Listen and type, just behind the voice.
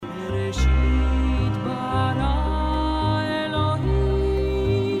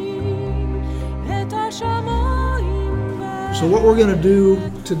So what we're going to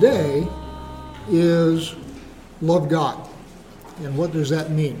do today is love God. And what does that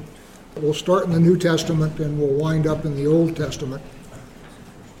mean? We'll start in the New Testament and we'll wind up in the Old Testament.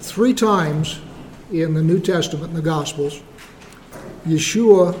 3 times in the New Testament, in the Gospels,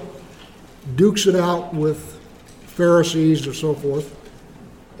 Yeshua dukes it out with Pharisees or so forth.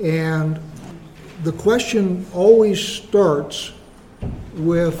 And the question always starts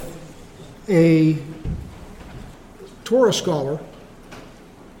with a Torah scholar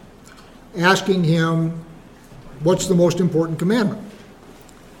asking him, what's the most important commandment?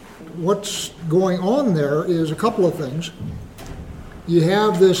 What's going on there is a couple of things. You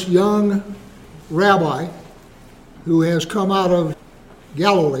have this young rabbi who has come out of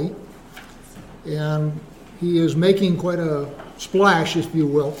Galilee, and he is making quite a splash, if you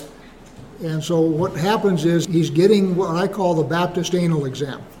will. And so what happens is he's getting what I call the Baptist anal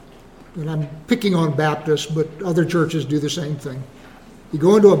exam. And I'm picking on Baptists, but other churches do the same thing. You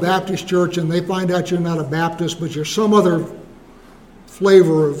go into a Baptist church and they find out you're not a Baptist, but you're some other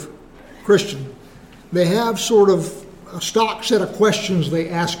flavor of Christian. They have sort of a stock set of questions they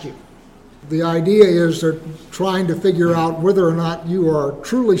ask you. The idea is they're trying to figure out whether or not you are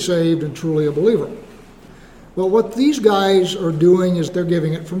truly saved and truly a believer. Well, what these guys are doing is they're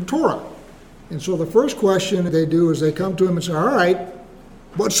giving it from Torah. And so the first question they do is they come to him and say, all right,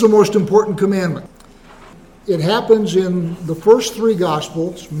 what's the most important commandment? It happens in the first 3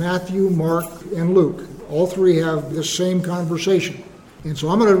 Gospels, Matthew, Mark, and Luke. All 3 have this same conversation. And so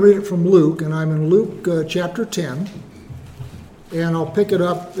I'm going to read it from Luke, and I'm in Luke chapter 10, and I'll pick it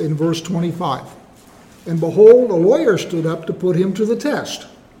up in verse 25. And behold, a lawyer stood up to put him to the test,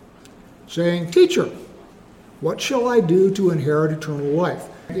 saying, Teacher, what shall I do to inherit eternal life?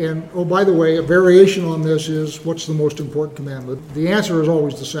 And, oh, by the way, a variation on this is, what's the most important commandment? The answer is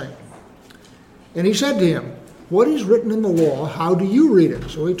always the same. And he said to him, what is written in the law? How do you read it?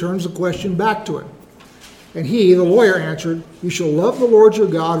 So he turns the question back to him. And he, the lawyer, answered, you shall love the Lord your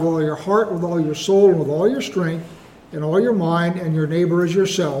God with all your heart, with all your soul, and with all your strength, and all your mind, and your neighbor as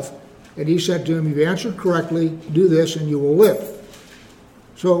yourself. And he said to him, you've answered correctly, do this and you will live.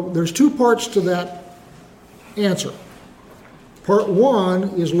 So there's 2 parts to that answer. Part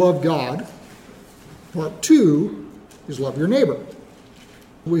 1 is love God. Part 2 is love your neighbor.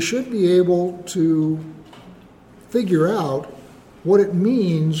 We should be able to figure out what it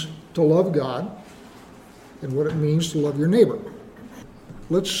means to love God and what it means to love your neighbor.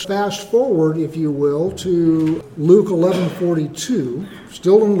 Let's fast forward, if you will, to Luke 11:42,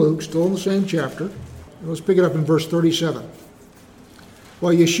 still in Luke, still in the same chapter. Let's pick it up in verse 37.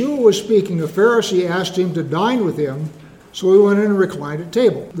 While Yeshua was speaking, a Pharisee asked him to dine with him, so he went in and reclined at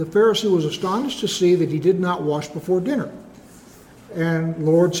table. The Pharisee was astonished to see that he did not wash before dinner. And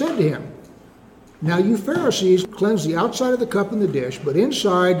the Lord said to him, now you Pharisees cleanse the outside of the cup and the dish, but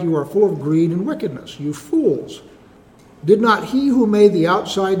inside you are full of greed and wickedness. You fools! Did not he who made the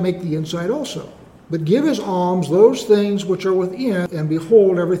outside make the inside also? But give as alms those things which are within, and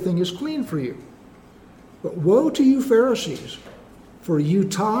behold, everything is clean for you. But woe to you Pharisees! For you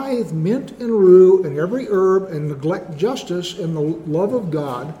tithe mint and rue and every herb, and neglect justice and the love of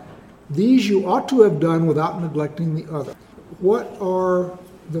God. These you ought to have done without neglecting the other. What are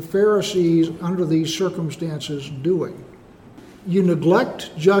the Pharisees under these circumstances doing? You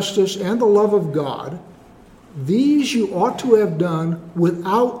neglect justice and the love of God. These you ought to have done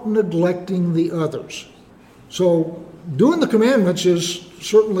without neglecting the others. So doing the commandments is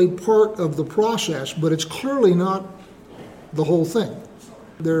certainly part of the process, but it's clearly not the whole thing.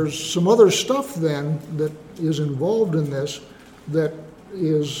 There's some other stuff then that is involved in this that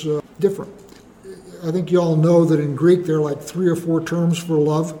is different. I think you all know that in Greek there are like 3 or 4 terms for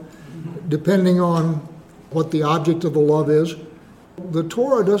love, depending on what the object of the love is. The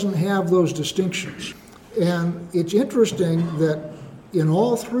Torah doesn't have those distinctions. And it's interesting that in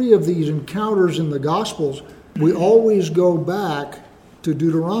all 3 of these encounters in the Gospels, we always go back to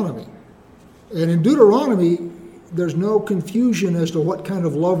Deuteronomy. And in Deuteronomy, there's no confusion as to what kind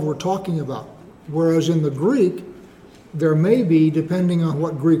of love we're talking about. Whereas in the Greek, there may be, depending on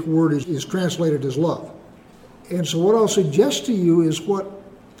what Greek word is translated as love. And so what I'll suggest to you is what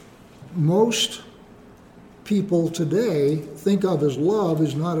most people today think of as love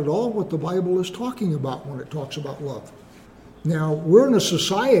is not at all what the Bible is talking about when it talks about love. Now, we're in a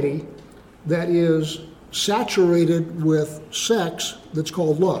society that is saturated with sex that's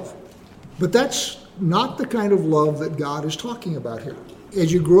called love. But that's not the kind of love that God is talking about here.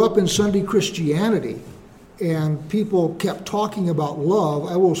 As you grew up in Sunday Christianity, and people kept talking about love,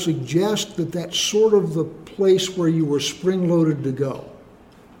 I will suggest that that's sort of the place where you were spring-loaded to go,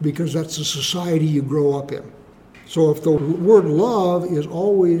 because that's the society you grow up in. So if the word love is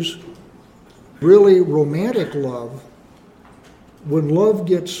always really romantic love, when love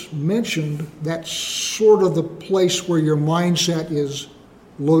gets mentioned, that's sort of the place where your mindset is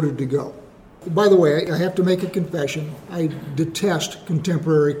loaded to go. By the way, I have to make a confession. I detest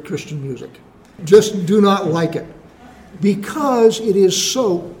contemporary Christian music. Just do not like it, because it is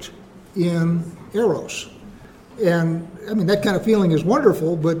soaked in eros. And I mean, that kind of feeling is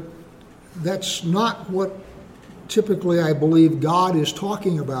wonderful, but that's not what typically I believe God is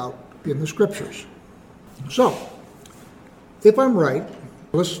talking about in the scriptures. So, if I'm right,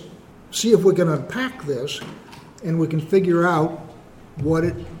 let's see if we can unpack this and we can figure out what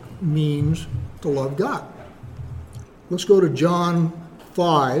it means to love God. Let's go to John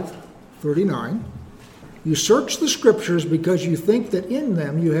 5:39. You search the scriptures because you think that in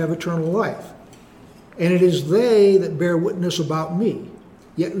them you have eternal life. And it is they that bear witness about me.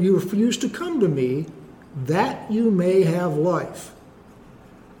 Yet you refuse to come to me that you may have life.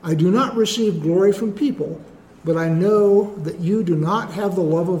 I do not receive glory from people, but I know that you do not have the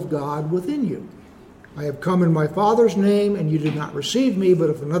love of God within you. I have come in my Father's name, and you did not receive me, but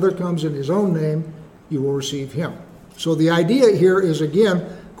if another comes in his own name, you will receive him. So the idea here is, again,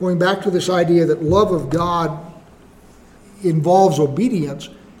 going back to this idea that love of God involves obedience.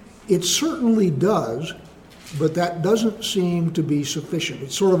 It certainly does, but that doesn't seem to be sufficient.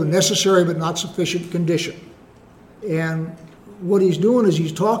 It's sort of a necessary but not sufficient condition. And what he's doing is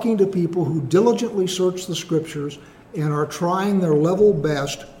he's talking to people who diligently search the scriptures and are trying their level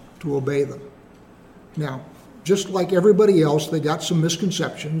best to obey them. Now, just like everybody else, they got some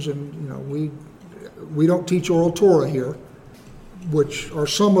misconceptions, and we don't teach oral Torah here, which are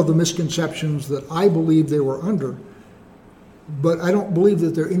some of the misconceptions that I believe they were under. But I don't believe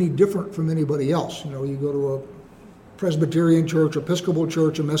that they're any different from anybody else. You go to a Presbyterian church, Episcopal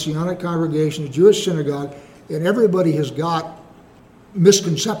church, a Messianic congregation, a Jewish synagogue, and everybody has got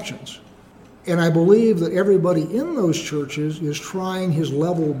misconceptions. And I believe that everybody in those churches is trying his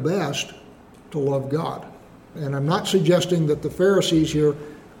level best to love God. And I'm not suggesting that the Pharisees here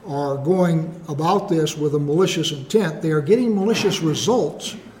are going about this with a malicious intent. They are getting malicious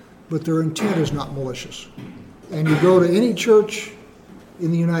results, but their intent is not malicious. And you go to any church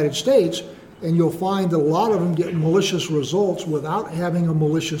in the United States, and you'll find that a lot of them get malicious results without having a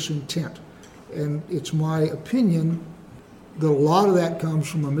malicious intent. And it's my opinion that a lot of that comes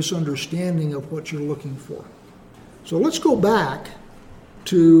from a misunderstanding of what you're looking for. So let's go back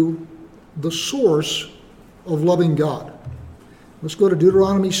to the source of loving God. Let's go to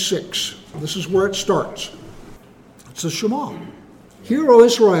Deuteronomy 6. This is where it starts. It's the Shema. Hear, O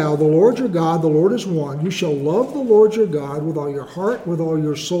Israel, the Lord your God, the Lord is one. You shall love the Lord your God with all your heart, with all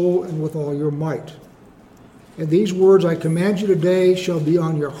your soul, and with all your might. And these words I command you today shall be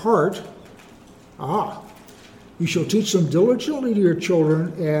on your heart. You shall teach them diligently to your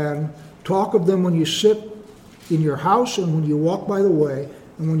children, and talk of them when you sit in your house, and when you walk by the way,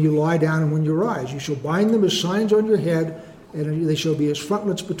 and when you lie down, and when you rise. You shall bind them as signs on your head, and they shall be as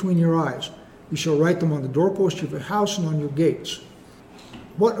frontlets between your eyes. You shall write them on the doorposts of your house and on your gates.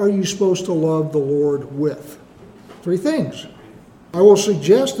 What are you supposed to love the Lord with? 3 things. I will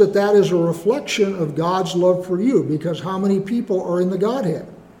suggest that that is a reflection of God's love for you, because how many people are in the Godhead?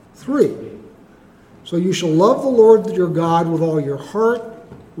 3. So you shall love the Lord your God with all your heart,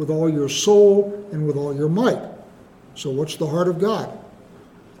 with all your soul, and with all your might. So what's the heart of God?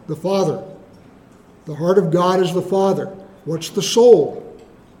 The Father. The heart of God is the Father. What's the soul?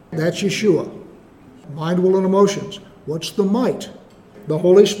 That's Yeshua. Mind, will, and emotions. What's the might? The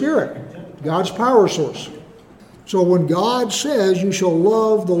Holy Spirit, God's power source. So when God says you shall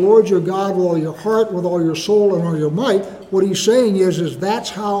love the Lord your God with all your heart, with all your soul, and all your might, what he's saying is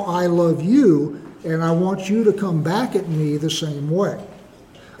that's how I love you, and I want you to come back at me the same way.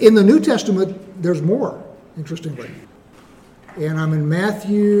 In the New Testament, there's more, interestingly. And I'm in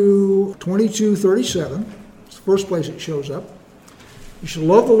Matthew 22:37. It's the first place it shows up. You shall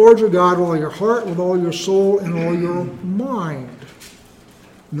love the Lord your God with all your heart, with all your soul, and all your mind.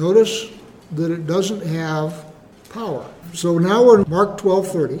 Notice that it doesn't have power. So now we're in Mark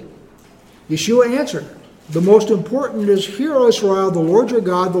 12:30. Yeshua answered, the most important is, Hear, O Israel, the Lord your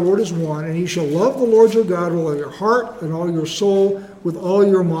God, the Lord is one, and you shall love the Lord your God with all your heart and all your soul, with all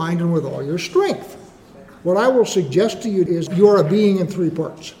your mind and with all your strength. What I will suggest to you is you are a being in 3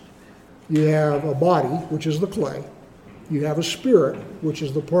 parts. You have a body, which is the clay. You have a spirit, which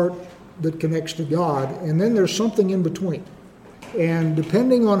is the part that connects to God, and then there's something in between. And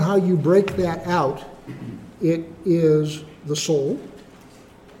depending on how you break that out, it is the soul,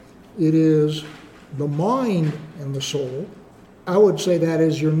 it is the mind and the soul. I would say that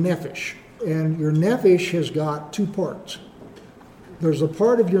is your nephesh. And your nephesh has got two parts. There's a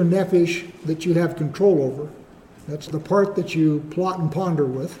part of your nephesh that you have control over. That's the part that you plot and ponder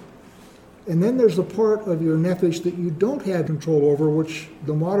with. And then there's the part of your nephesh that you don't have control over, which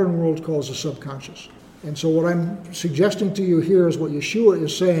the modern world calls the subconscious. And so what I'm suggesting to you here is what Yeshua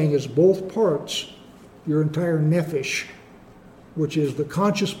is saying is both parts, your entire nephesh, which is the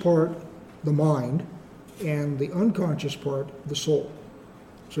conscious part, the mind, and the unconscious part, the soul.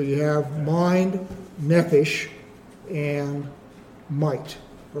 So you have mind, nephesh, and might,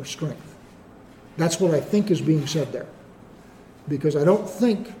 or strength. That's what I think is being said there. Because I don't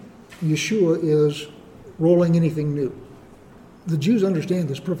think Yeshua is rolling anything new. The Jews understand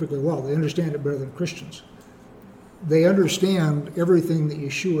this perfectly well. They understand it better than Christians. They understand everything that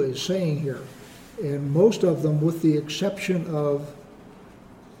Yeshua is saying here. And most of them, with the exception of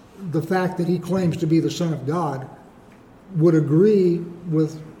the fact that he claims to be the Son of God, would agree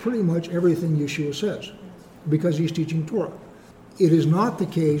with pretty much everything Yeshua says, because he's teaching Torah. It is not the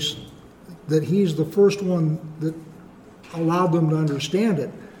case that he's the first one that allowed them to understand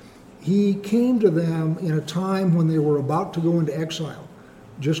it. He came to them in a time when they were about to go into exile,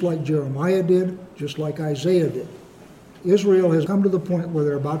 just like Jeremiah did, just like Isaiah did. Israel has come to the point where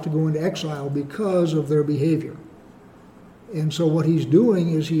they're about to go into exile because of their behavior. And so what he's doing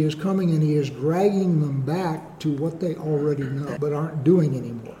is he is coming and he is dragging them back to what they already know, but aren't doing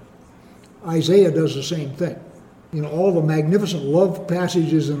anymore. Isaiah does the same thing. You know, all the magnificent love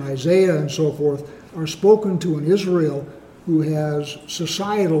passages in Isaiah and so forth are spoken to an Israel who has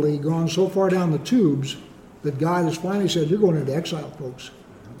societally gone so far down the tubes that God has finally said, you're going into exile, folks.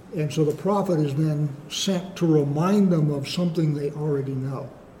 And so the prophet is then sent to remind them of something they already know,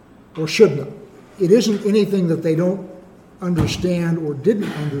 or should know. It isn't anything that they don't understand or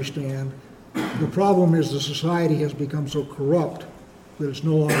didn't understand. The problem is the society has become so corrupt that it's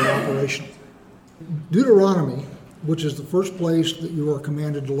no longer operational. Deuteronomy, which is the first place that you are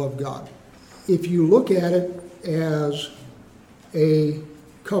commanded to love God, if you look at it as a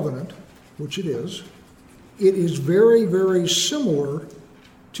covenant, which it is very, very similar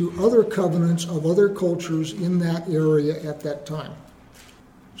to other covenants of other cultures in that area at that time.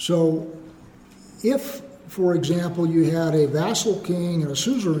 So if, for example, you had a vassal king and a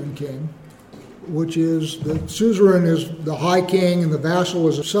suzerain king, which is the suzerain is the high king and the vassal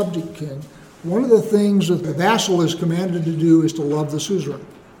is a subject king, one of the things that the vassal is commanded to do is to love the suzerain.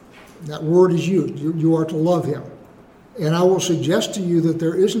 That word is used. You are to love him. And I will suggest to you that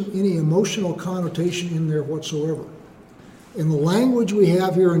there isn't any emotional connotation in there whatsoever. And the language we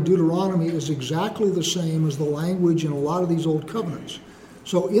have here in Deuteronomy is exactly the same as the language in a lot of these old covenants.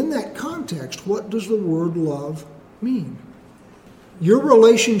 So in that context, what does the word love mean? Your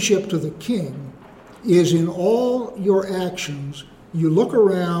relationship to the king is in all your actions. You look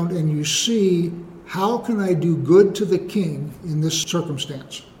around and you see, how can I do good to the king in this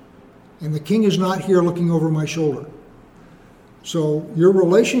circumstance? And the king is not here looking over my shoulder. So your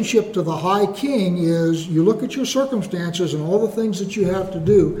relationship to the high king is you look at your circumstances and all the things that you have to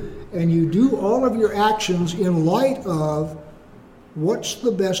do, and you do all of your actions in light of what's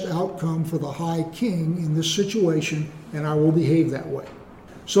the best outcome for the high king in this situation, and I will behave that way.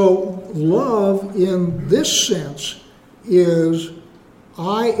 So love in this sense is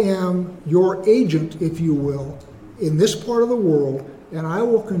I am your agent, if you will, in this part of the world, and I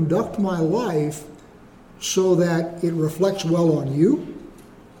will conduct my life so that it reflects well on you.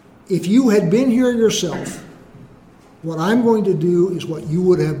 If you had been here yourself, what I'm going to do is what you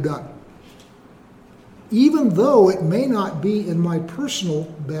would have done, even though it may not be in my personal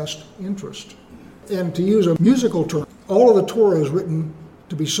best interest. And to use a musical term, all of the Torah is written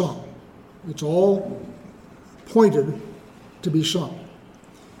to be sung. It's all pointed to be sung.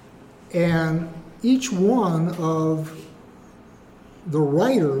 And each one of the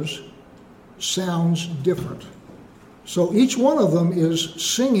writers sounds different. So each one of them is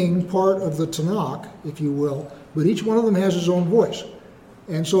singing part of the Tanak, if you will, but each one of them has his own voice.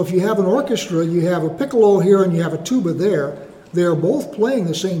 And so if you have an orchestra, you have a piccolo here and you have a tuba there, they're both playing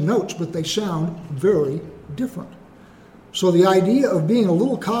the same notes, but they sound very different. So the idea of being a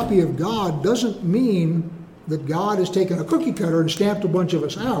little copy of God doesn't mean that God has taken a cookie cutter and stamped a bunch of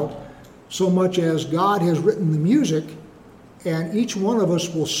us out, so much as God has written the music, and each one of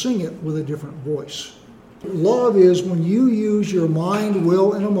us will sing it with a different voice. Love is when you use your mind,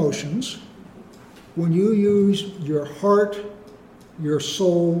 will, and emotions, when you use your heart, your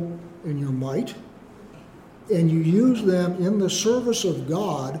soul, and your might, and you use them in the service of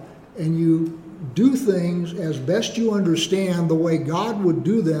God, and you do things as best you understand the way God would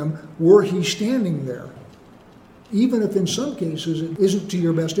do them were he standing there, even if in some cases it isn't to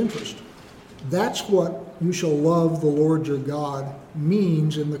your best interest. That's what you shall love the Lord your God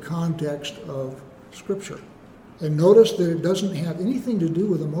means in the context of Scripture. And notice that it doesn't have anything to do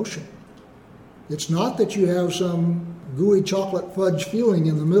with emotion. It's not that you have some gooey chocolate fudge feeling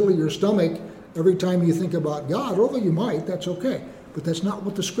in the middle of your stomach every time you think about God, although you might, that's okay. But that's not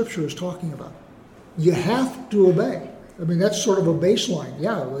what the Scripture is talking about. You have to obey. I mean, that's sort of a baseline.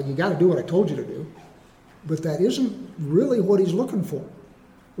 Yeah, well, you got to do what I told you to do. But that isn't really what he's looking for.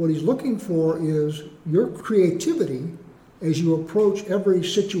 What he's looking for is your creativity as you approach every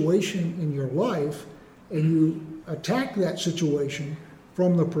situation in your life and you attack that situation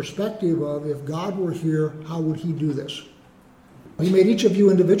from the perspective of, if God were here, how would he do this? He made each of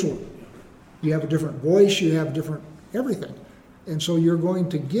you individually. You have a different voice, you have different everything. And so you're going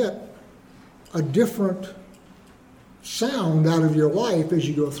to get a different sound out of your life as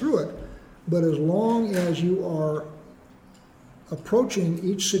you go through it. But as long as you are approaching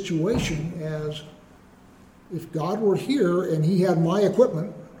each situation as, if God were here and he had my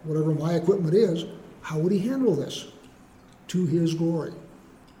equipment, whatever my equipment is, how would he handle this? To his glory.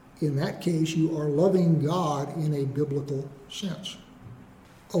 In that case, you are loving God in a biblical sense.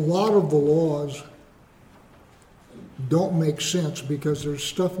 A lot of the laws don't make sense because there's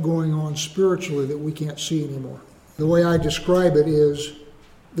stuff going on spiritually that we can't see anymore. The way I describe it is,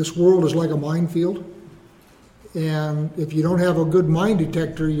 this world is like a minefield, and if you don't have a good mine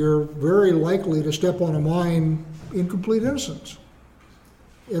detector, you're very likely to step on a mine in complete innocence.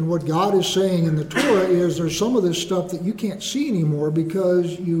 And what God is saying in the Torah is, there's some of this stuff that you can't see anymore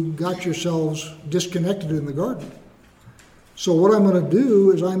because you got yourselves disconnected in the garden. So what I'm going to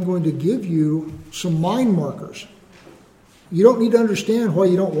do is I'm going to give you some mine markers. You don't need to understand why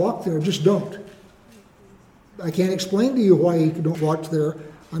you don't walk there, just don't. I can't explain to you why you don't walk there.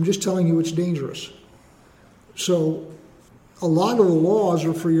 I'm just telling you it's dangerous. So a lot of the laws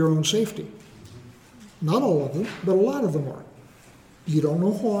are for your own safety. Not all of them, but a lot of them are. You don't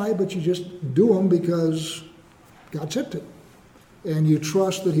know why, but you just do them because God said to. And you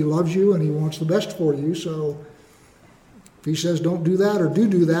trust that he loves you and he wants the best for you. So if he says don't do that or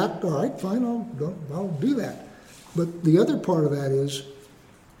do that, all right, fine, I'll do that. But the other part of that is,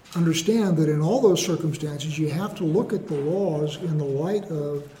 understand that in all those circumstances, you have to look at the laws in the light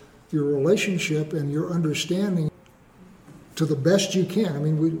of your relationship and your understanding to the best you can. I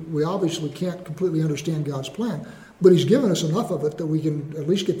mean, we obviously can't completely understand God's plan, but he's given us enough of it that we can at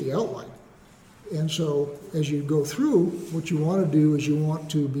least get the outline. And so as you go through, what you want to do is you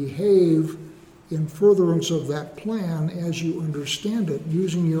want to behave in furtherance of that plan as you understand it,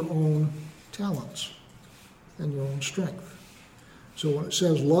 using your own talents and your own strength. So when it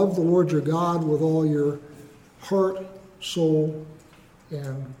says, love the Lord your God with all your heart, soul,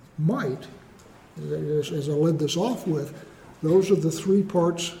 and might, as I led this off with, those are the three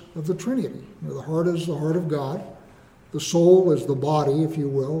parts of the Trinity. You know, the heart is the heart of God. The soul is the body, if you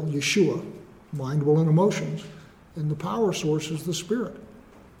will, Yeshua, mind, will, and emotions. And the power source is the Spirit.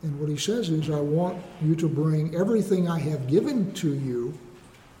 And what he says is, I want you to bring everything I have given to you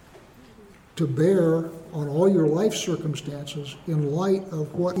to bear on all your life circumstances in light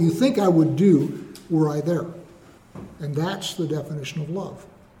of what you think I would do were I there. And that's the definition of love,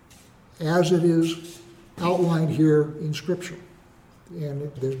 as it is outlined here in Scripture.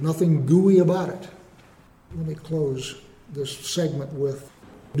 And there's nothing gooey about it. Let me close this segment with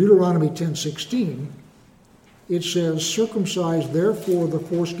Deuteronomy 10:16. It says, circumcise therefore the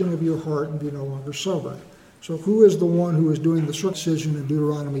foreskin of your heart and be no longer stubborn. So who is the one who is doing the circumcision in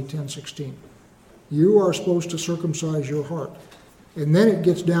Deuteronomy 10:16? You are supposed to circumcise your heart. And then it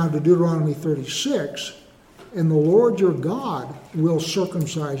gets down to Deuteronomy 36, and the Lord your God will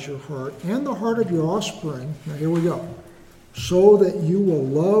circumcise your heart and the heart of your offspring. Now here we go. So that you will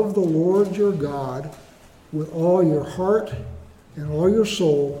love the Lord your God with all your heart and all your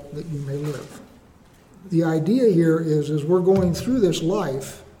soul, that you may live. The idea here is, as we're going through this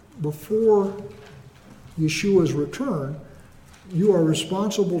life, before Yeshua's return, you are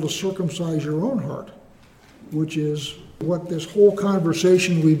responsible to circumcise your own heart, which is what this whole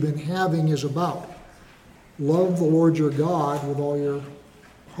conversation we've been having is about. Love the Lord your God with all your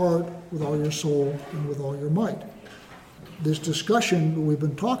heart, with all your soul, and with all your might. This discussion that we've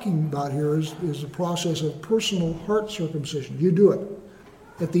been talking about here is a process of personal heart circumcision. You do it.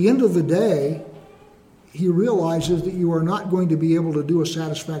 At the end of the day, he realizes that you are not going to be able to do a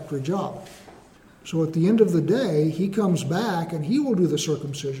satisfactory job. So at the end of the day, he comes back and he will do the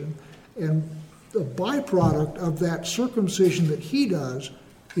circumcision. And the byproduct of that circumcision that he does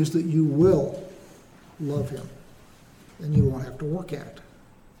is that you will love him. And you won't have to work at it.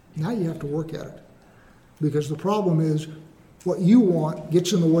 Now you have to work at it. Because the problem is, what you want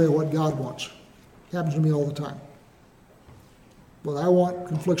gets in the way of what God wants. It happens to me all the time. What I want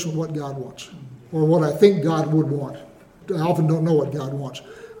conflicts with what God wants, or what I think God would want. I often don't know what God wants,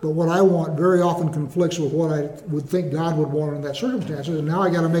 but what I want very often conflicts with what I would think God would want in that circumstances, and now I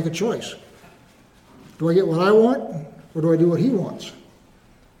got to make a choice. Do I get what I want, or do I do what He wants?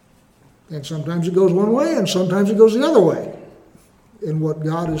 And sometimes it goes one way, and sometimes it goes the other way. And what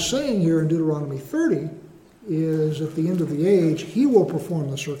God is saying here in Deuteronomy 30 is at the end of the age, He will perform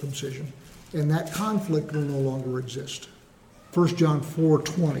the circumcision, and that conflict will no longer exist. 1 John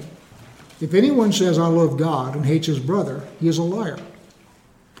 4:20. If anyone says, I love God, and hates his brother, he is a liar.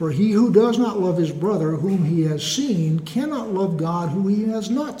 For he who does not love his brother whom he has seen cannot love God who he has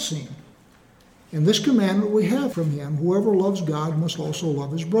not seen. And this commandment we have from Him, whoever loves God must also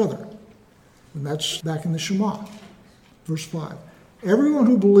love his brother. And that's back in the Shema. Verse 5. Everyone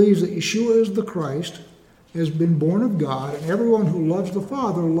who believes that Yeshua is the Christ has been born of God, and everyone who loves the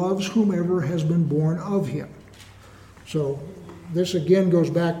Father loves whomever has been born of Him. So this again goes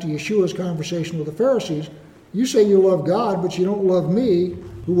back to Yeshua's conversation with the Pharisees. You say you love God, but you don't love me,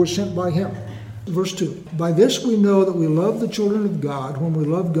 who was sent by Him. Verse 2. By this we know that we love the children of God when we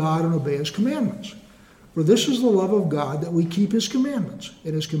love God and obey His commandments. For this is the love of God, that we keep His commandments,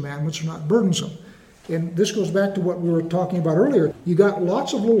 and His commandments are not burdensome. And this goes back to what we were talking about earlier. You got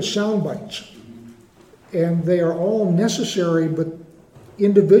lots of little sound bites, and they are all necessary, but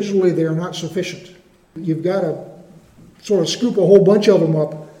individually they are not sufficient. You've got to sort of scoop a whole bunch of them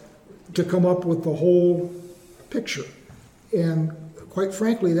up to come up with the whole picture. And quite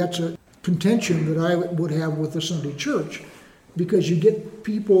frankly, that's a contention that I would have with the Sunday church, because you get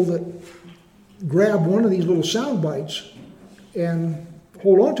people that grab one of these little sound bites and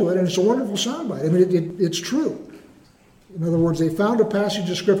hold on to it, and it's a wonderful sound bite. I mean, it's true. In other words, they found a passage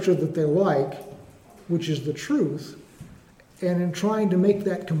of Scripture that they like, which is the truth, and in trying to make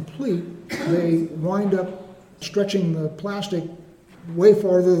that complete, they wind up stretching the plastic way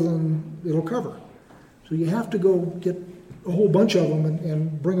farther than it'll cover. So you have to go get a whole bunch of them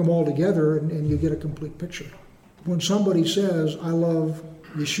and bring them all together, and you get a complete picture. When somebody says, I love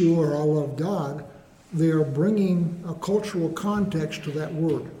Yeshua or I love God, they are bringing a cultural context to that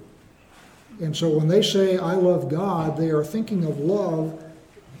word. And so when they say, I love God, they are thinking of love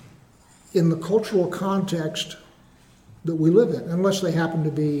in the cultural context that we live in, unless they happen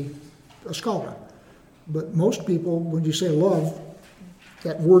to be a scholar. But most people, when you say love,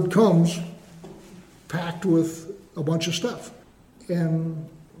 that word comes packed with a bunch of stuff. And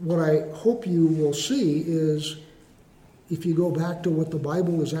what I hope you will see is, if you go back to what the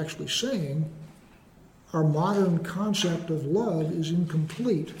Bible is actually saying, our modern concept of love is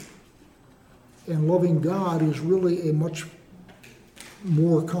incomplete. And loving God is really a much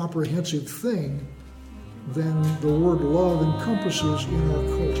more comprehensive thing than the word love encompasses in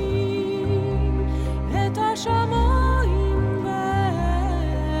our culture.